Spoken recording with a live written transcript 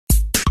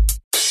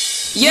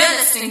You're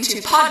listening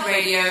to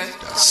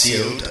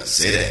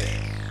podradio.co.za.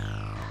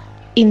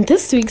 In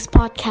this week's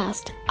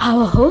podcast,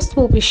 our host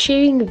will be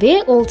sharing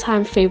their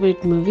all-time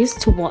favorite movies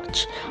to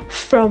watch,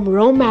 from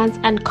romance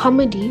and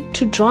comedy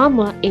to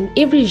drama in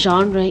every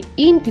genre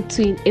in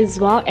between, as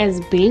well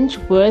as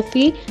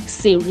binge-worthy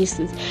series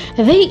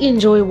they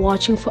enjoy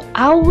watching for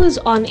hours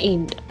on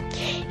end.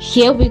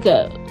 Here we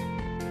go.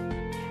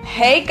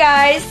 Hey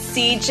guys,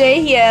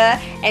 CJ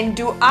here, and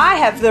do I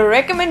have the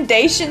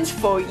recommendations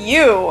for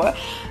you?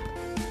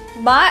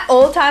 My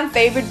all-time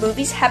favorite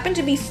movies happen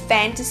to be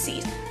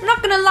fantasies. I'm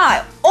not gonna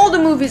lie, all the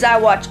movies I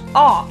watch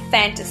are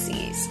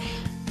fantasies.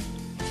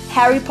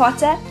 Harry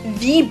Potter,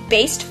 the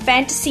best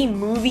fantasy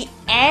movie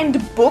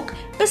and book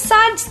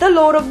besides The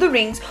Lord of the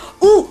Rings.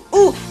 Ooh,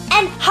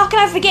 and how can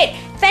I forget?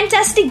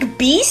 Fantastic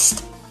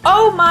Beasts?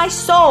 Oh my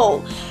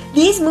soul!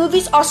 These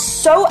movies are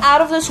so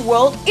out of this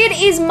world, it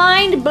is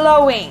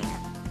mind-blowing.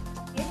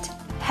 It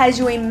has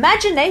your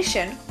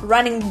imagination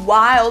running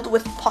wild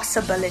with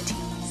possibilities.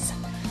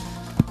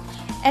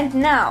 And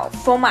now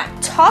for my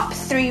top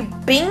 3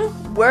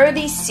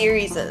 Binge-Worthy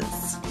series.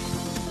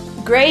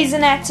 Grey's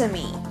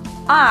Anatomy.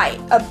 I,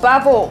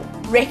 above all,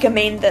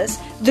 recommend this.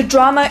 The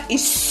drama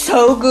is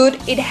so good,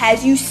 it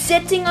has you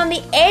sitting on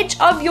the edge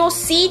of your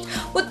seat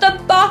with a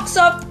box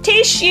of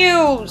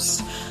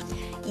tissues.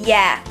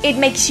 Yeah, it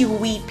makes you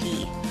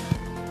weepy.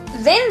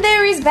 Then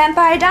there is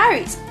Vampire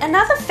Diaries,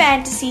 another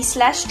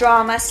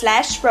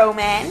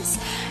fantasy/drama/romance.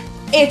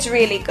 It's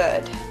really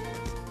good.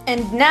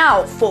 And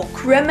now for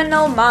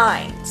Criminal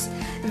Minds.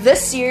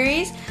 This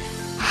series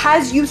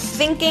has you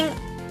thinking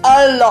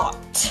a lot.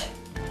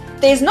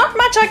 There's not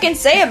much I can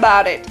say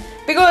about it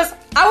because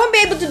I won't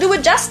be able to do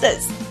it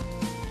justice.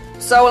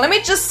 So let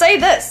me just say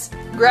this.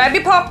 Grab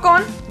your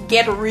popcorn,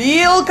 get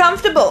real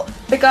comfortable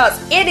because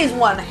it is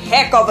one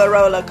heck of a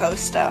roller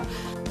coaster.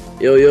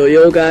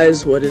 Yo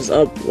guys, what is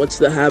up? What's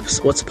the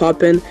haps? What's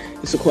poppin'?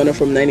 It's a corner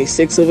from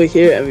 96 over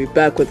here and we're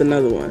back with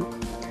another one.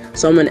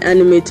 So I'm an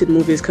animated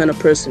movies kind of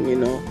person, you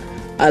know.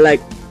 I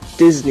like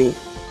Disney,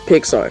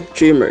 Pixar,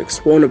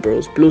 DreamWorks, Warner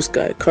Bros, Blue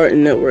Sky,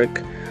 Cartoon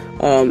Network,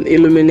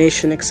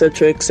 Illumination,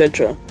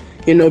 etc.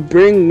 You know,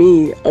 bring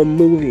me a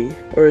movie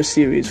or a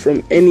series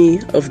from any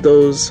of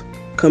those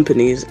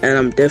companies and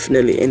I'm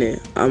definitely in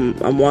it.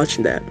 I'm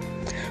watching that.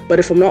 But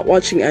if I'm not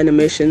watching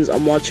animations,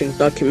 I'm watching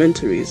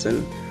documentaries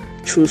and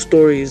true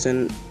stories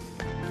and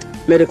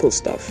medical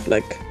stuff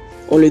like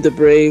Only the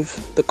Brave,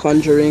 The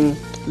Conjuring,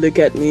 Look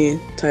at Me,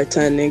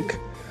 Titanic,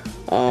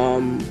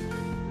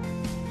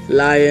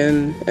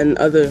 Lion, and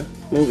other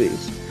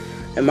movies.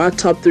 And my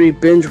top 3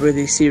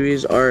 binge-worthy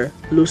series are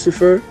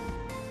Lucifer,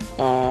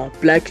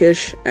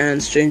 Blackish,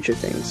 and Stranger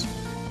Things.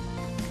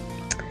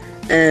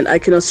 And I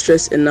cannot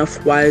stress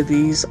enough why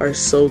these are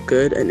so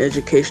good and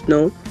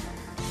educational.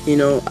 You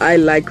know, I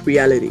like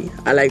reality.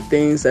 I like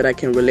things that I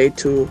can relate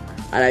to.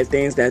 I like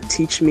things that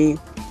teach me.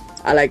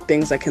 I like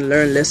things I can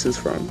learn lessons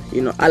from.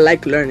 You know, I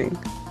like learning.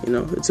 You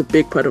know, it's a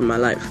big part of my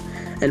life.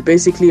 And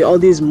basically, all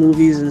these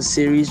movies and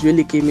series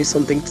really gave me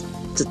something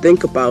to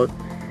think about.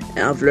 And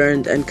I've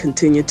learned and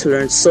continue to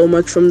learn so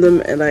much from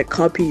them. And I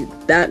copy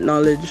that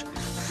knowledge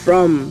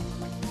from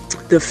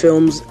the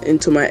films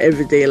into my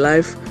everyday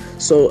life.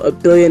 So 1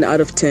 billion out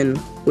of 10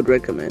 would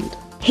recommend.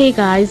 Hey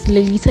guys,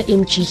 Lolita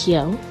MG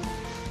here.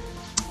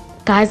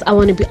 Guys, I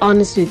want to be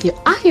honest with you.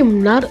 I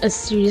am not a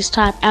serious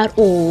type at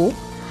all.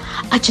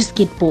 I just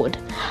get bored.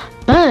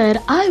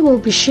 But I will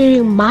be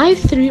sharing my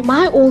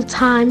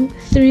all-time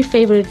 3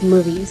 favorite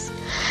movies.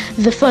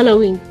 The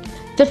following.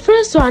 The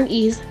first one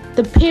is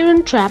The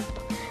Parent Trap.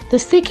 The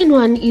second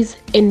one is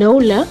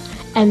Enola.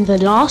 And the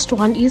last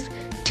one is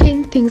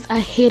 10 Things I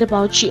Hate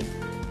About You.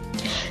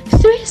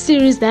 3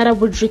 series that I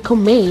would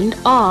recommend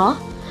are: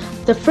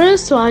 the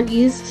first one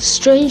is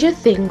Stranger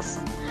Things.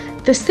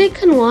 The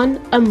second one,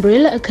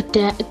 Umbrella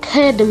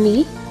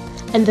Academy.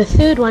 And the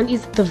third one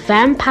is The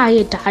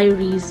Vampire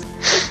Diaries.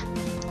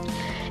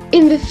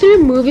 In the 3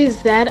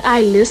 movies that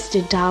I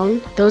listed down,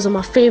 those are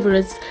my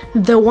favorites.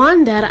 The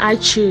one that I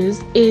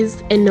choose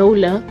is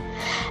Enola.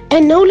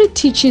 Enola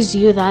teaches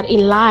you that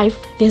in life,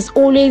 there's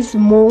always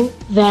more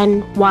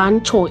than one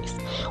choice.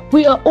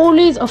 We are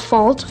always at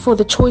fault for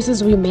the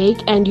choices we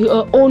make, and you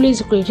are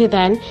always greater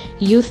than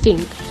you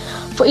think.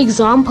 For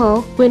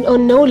example, when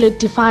Enola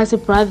defies her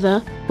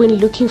brother when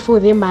looking for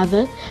their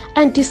mother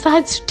and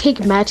decides to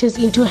take matters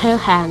into her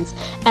hands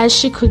as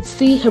she could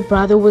see her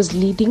brother was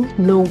leading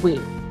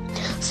nowhere.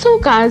 So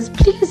guys,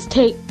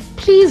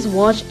 please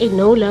watch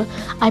Enola.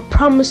 I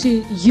promise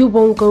you, you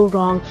won't go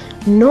wrong.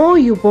 No,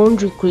 you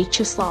won't regret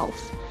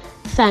yourself.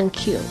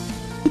 Thank you.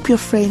 Keep your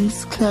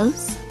friends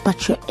close,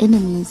 but your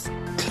enemies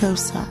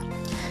closer.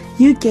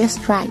 You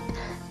guessed right.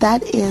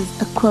 That is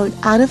a quote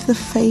out of the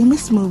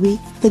famous movie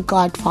The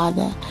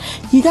Godfather.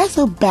 You guys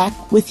are back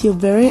with your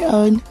very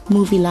own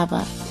movie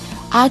lover.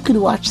 I could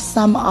watch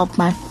some of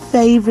my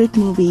favorite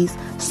movies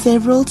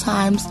several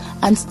times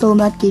and still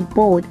not get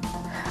bored.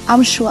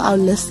 I'm sure our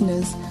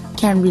listeners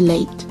can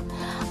relate.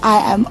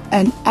 I am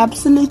an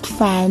absolute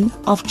fan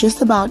of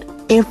just about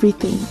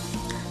everything.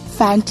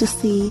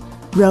 Fantasy,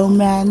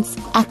 romance,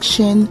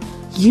 action,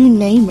 you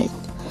name it.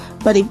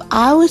 But if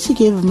I were to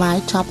give my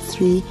top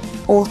 3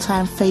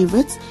 all-time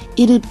favorites,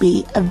 it would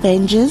be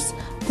Avengers,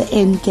 The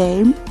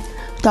Endgame,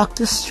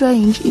 Doctor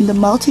Strange in the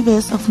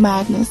Multiverse of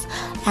Madness,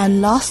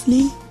 and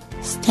lastly,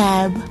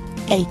 Stab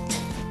 8.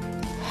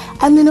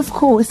 And then of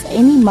course,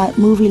 any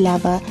movie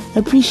lover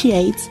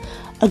appreciates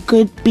a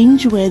good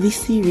binge-worthy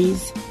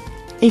series.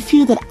 A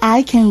few that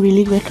I can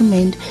really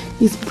recommend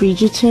is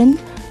Bridgerton,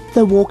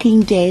 The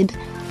Walking Dead,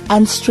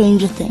 and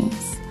Stranger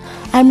Things.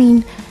 I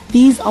mean,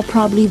 these are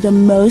probably the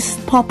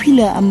most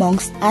popular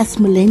amongst us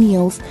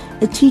millennials.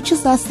 It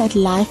teaches us that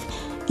life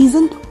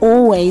isn't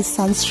always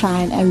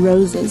sunshine and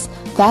roses,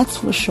 that's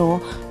for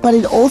sure, but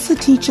it also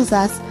teaches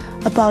us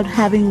about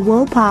having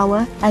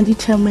willpower and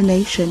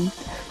determination.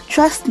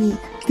 Trust me,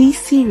 these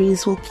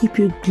series will keep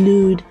you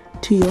glued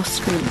to your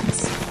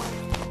screens.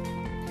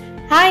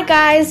 Hi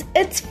guys,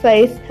 it's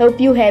Faith. Hope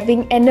you're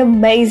having an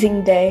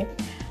amazing day.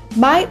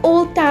 My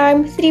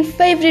all-time 3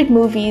 favorite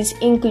movies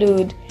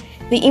include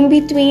The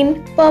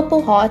In-Between,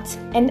 Purple Hearts,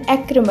 and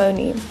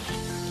Acrimony.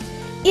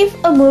 If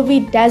a movie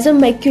doesn't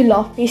make you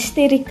laugh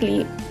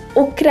hysterically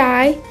or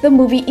cry, the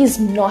movie is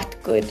not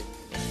good.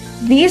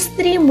 These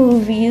 3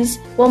 movies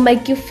will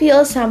make you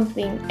feel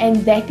something,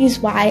 and that is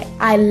why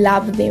I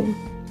love them.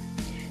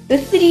 The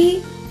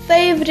 3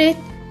 favorite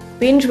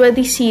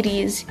binge-worthy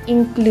series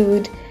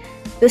include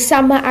The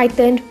Summer I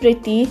Turned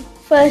Pretty,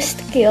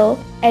 First Kill,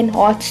 and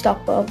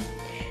Heartstopper.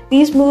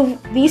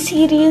 These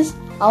series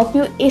help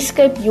you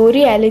escape your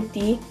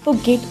reality,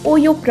 forget all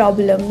your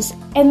problems,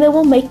 and they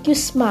will make you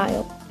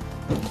smile.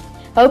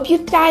 Hope you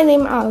try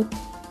them out.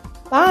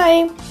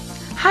 Bye!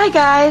 Hi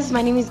guys,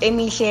 my name is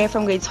Amy Claire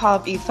from grade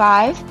 12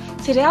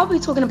 E5. Today I'll be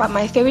talking about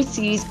my favorite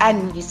series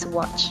and movies to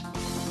watch.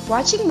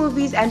 Watching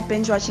movies and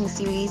binge watching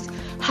series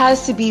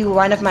has to be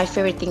one of my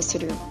favorite things to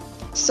do.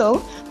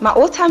 So, my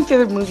all-time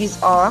favorite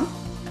movies are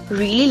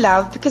Really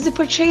Love, because it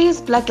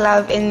portrays black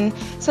love in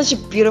such a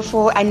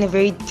beautiful and a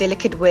very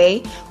delicate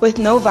way with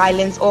no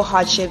violence or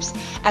hardships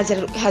as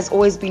it has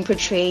always been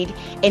portrayed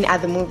in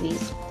other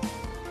movies.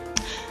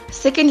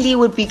 Secondly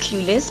would be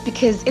Clueless,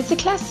 because it's a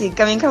classic,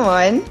 I mean come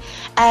on.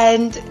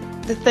 And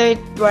the third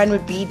one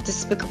would be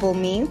Despicable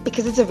Me,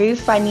 because it's a very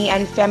funny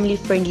and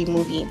family-friendly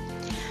movie.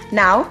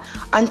 Now,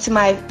 onto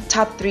my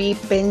top 3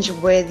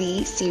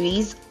 binge-worthy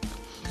series.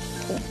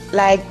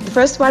 Like, the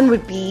first one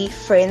would be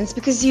Friends,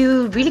 because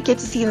you really get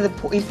to see the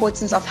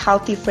importance of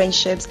healthy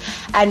friendships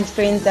and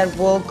friends that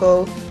will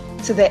go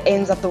to the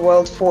ends of the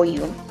world for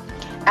you.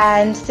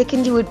 And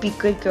secondly would be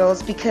Good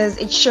Girls, because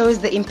it shows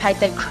the impact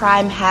that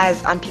crime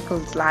has on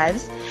people's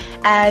lives.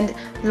 And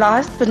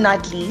last but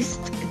not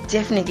least,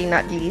 definitely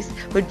not least,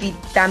 would be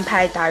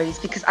Vampire Diaries,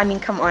 because I mean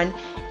come on,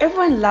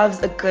 everyone loves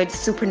a good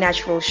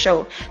supernatural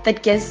show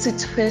that gets to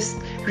twist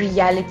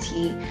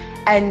reality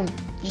and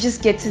you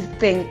just get to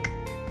think,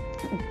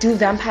 do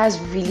vampires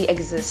really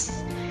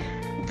exist?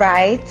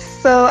 Right?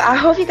 So I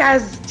hope you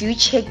guys do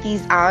check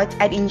these out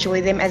and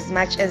enjoy them as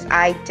much as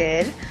I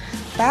did.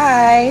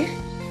 Bye!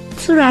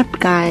 To wrap,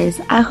 guys,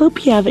 I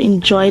hope you have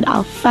enjoyed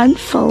our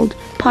fun-filled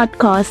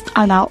podcast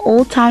on our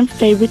all-time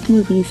favorite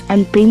movies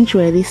and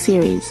binge-worthy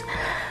series.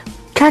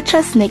 Catch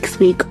us next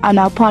week on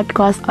our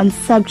podcast on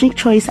subject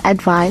choice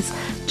advice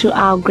to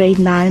our grade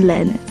 9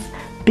 learners.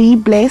 Be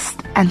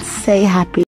blessed and stay happy.